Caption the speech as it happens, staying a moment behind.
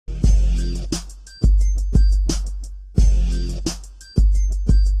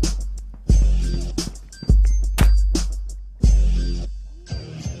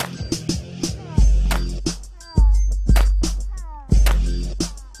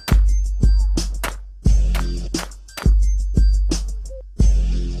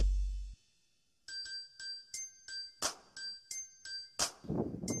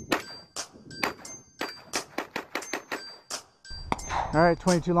Alright,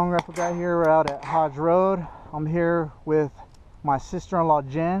 22 long rifle guy here. We're out at Hodge Road. I'm here with my sister-in-law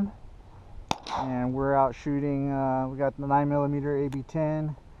Jen, and we're out shooting. We got the 9mm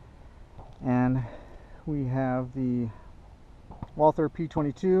AB-10, and we have the Walther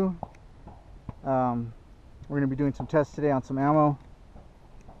P22. We're going to be doing some tests today on some ammo.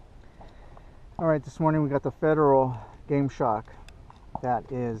 Alright, this morning we got the Federal Game Shok.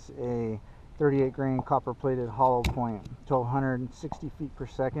 That is a 38 grain copper plated hollow point, 1260 feet per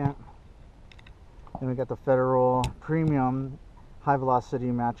second. Then we got the Federal Premium High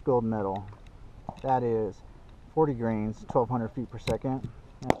Velocity Match gold medal. That is 40 grains, 1200 feet per second.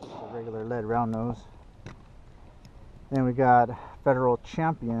 That's just a regular lead round nose. Then we got Federal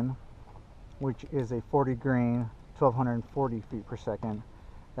Champion, which is a 40 grain, 1240 feet per second.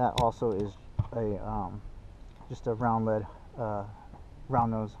 That also is a just a round lead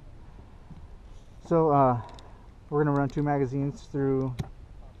round nose. So we're going to run 2 magazines through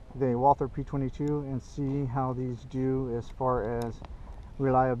the Walther P22 and see how these do as far as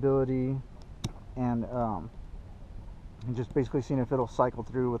reliability and just basically seeing if it'll cycle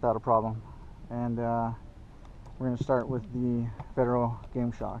through without a problem. And we're going to start with the Federal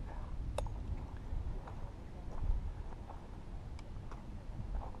Game Shok.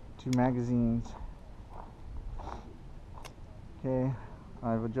 Two magazines. Okay,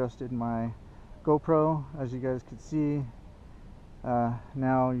 I've adjusted my GoPro, as you guys can see.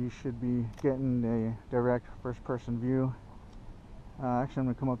 Now you should be getting a direct first-person view. Actually, I'm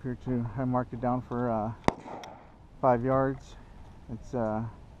going to come up here to, I marked it down for 5 yards. It's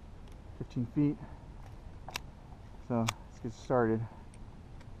 15 feet. So let's get started.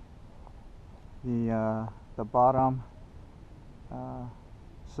 The bottom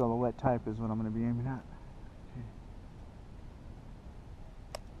silhouette type is what I'm going to be aiming at. Okay.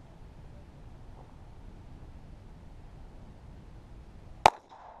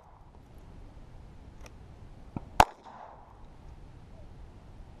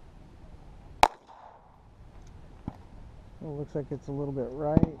 Well, it looks like it's a little bit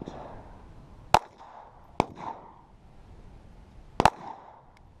right.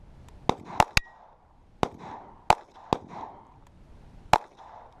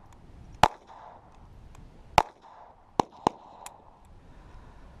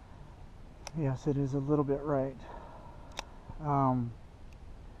 Yes, it is a little bit right.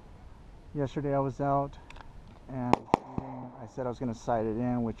 Yesterday I was out and I said I was going to sight it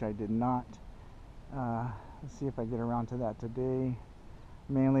in, which I did not. Let's see if I get around to that today.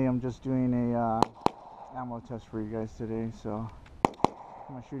 Mainly I'm just doing a ammo test for you guys today, so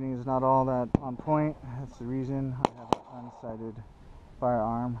my shooting is not all that on point. That's the reason I have an unsighted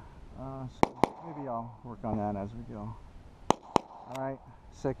firearm. So maybe I'll work on that as we go. Alright,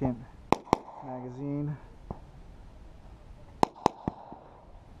 second magazine.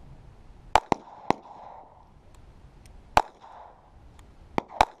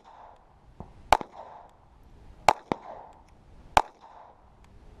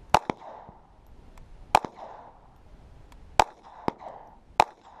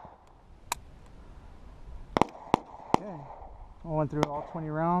 Okay, I went through all 20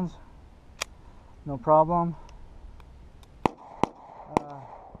 rounds, no problem.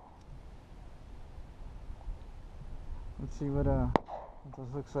 Let's see what this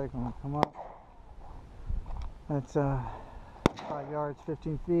looks like when we come up. That's 5 yards,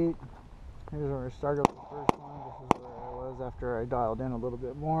 15 feet. Here's where I started with the first one. This is where I was after I dialed in a little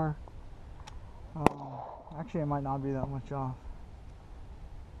bit more. Actually, it might not be that much off.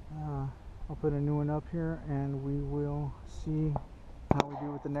 I'll put a new one up here and we will see how we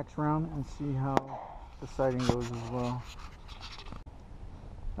do with the next round and see how the sighting goes as well.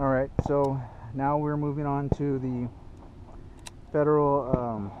 Alright, so now we're moving on to the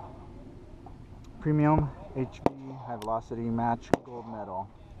Federal Premium HV High Velocity Match gold medal.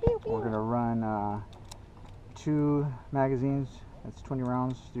 We're going to run 2 magazines. That's 20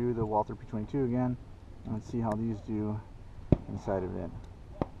 rounds through the Walther P22 again, and see how these do inside of it.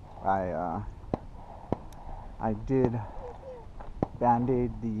 I did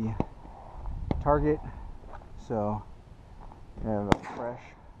band-aid the target, so we have a fresh,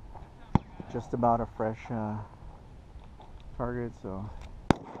 just about a fresh target. So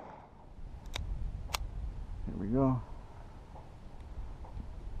here we go.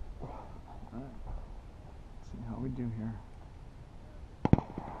 All right, let's see how we do here.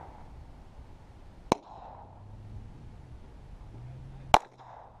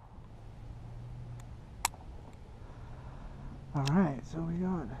 All right, so we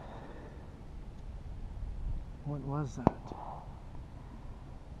got, what was that?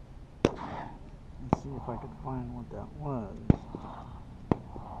 Let's see if I can find what that was.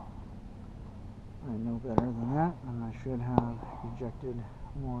 I know better than that, and I should have ejected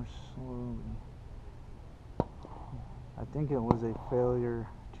more slowly. I think it was a failure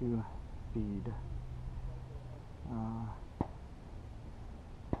to feed.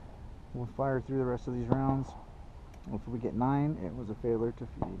 We'll fire through the rest of these rounds. If we get 9, it was a failure to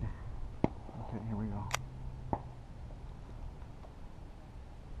feed. Okay, here we go.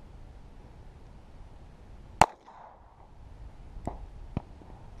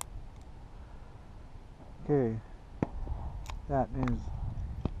 Okay, that is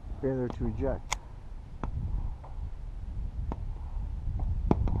failure to eject.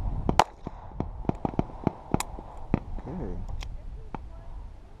 Okay,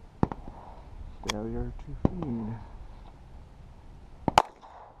 failure to feed.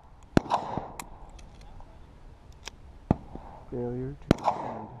 Failure to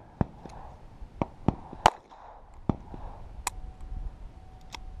feed.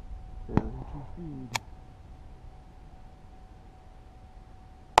 Failure to feed.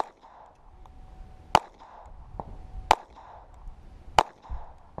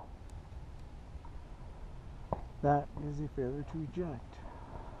 That is a failure to eject.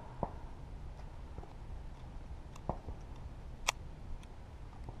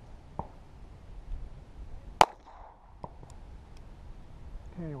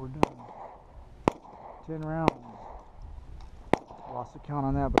 Okay, we're done. 10 rounds. Lost the count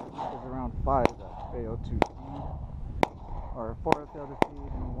on that, but it was around 5 that failed to feed. Or 4 failed to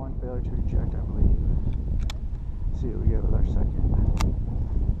feed and 1 failure to eject, I believe. Let's see what we get with our second.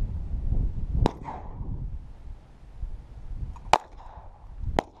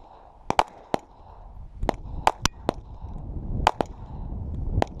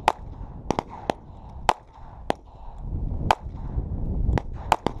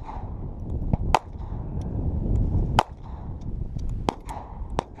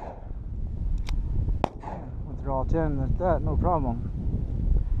 All 10 with that, no problem.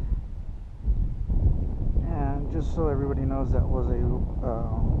 And just so everybody knows, that was a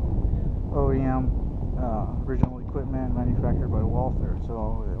OEM original equipment manufactured by Walther,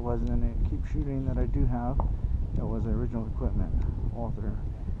 so it wasn't a keep shooting that I do have. It was original equipment, Walther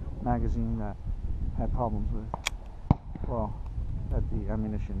magazine that had problems with, well, that the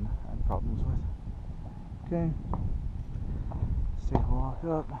ammunition had problems with. Okay, let's take a walk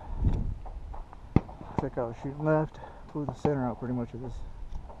up. Check out shooting left, pull the center out pretty much of this,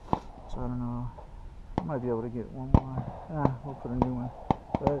 so I don't know, I might be able to get one more. We'll put a new one,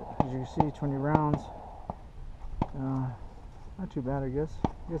 but as you can see, 20 rounds, not too bad. I guess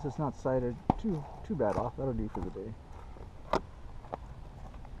it's not sighted too bad off. That'll do for the day.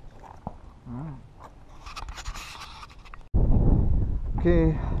 Alright,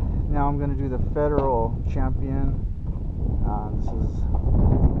 okay, now I'm going to do the Federal Champion. This is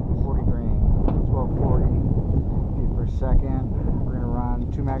 40 grain, 1240 feet per second. We're going to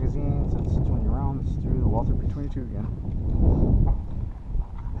run 2 magazines. That's 20 rounds through the Walther P22 again.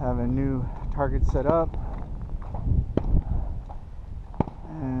 Have a new target set up,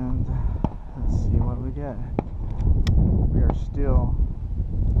 and let's see what we get.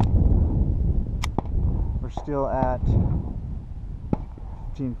 We're still at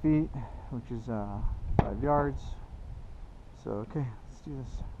 15 feet, which is 5 yards. So okay, let's do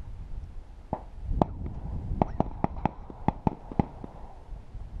this.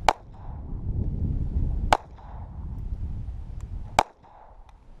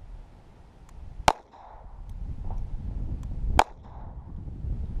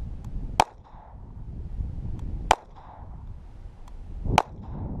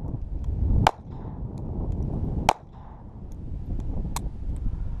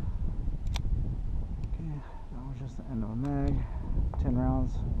 Just the end of a mag, 10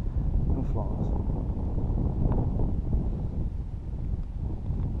 rounds, no flaws.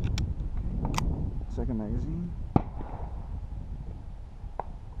 Okay. Second magazine.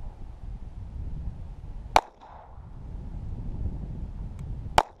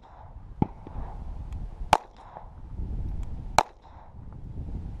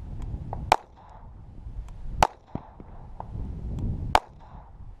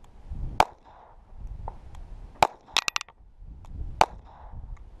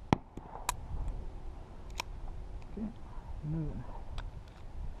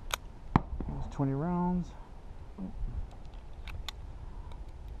 There's 20 rounds.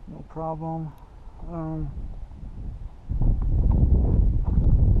 No problem.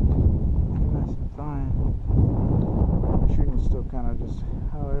 Nice and fine. Shooting still kind of just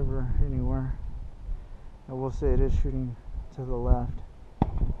however, anywhere. I will say it is shooting to the left.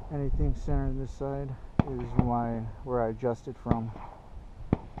 Anything centered this side is where I adjusted from.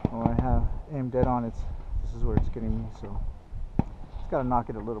 when I have aim dead on, this is where it's getting me, so just gotta knock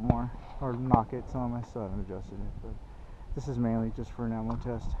it a little more, or knock it some. I still haven't adjusted it, but this is mainly just for an ammo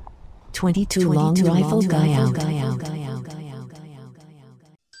test. 22 long rifle guy out.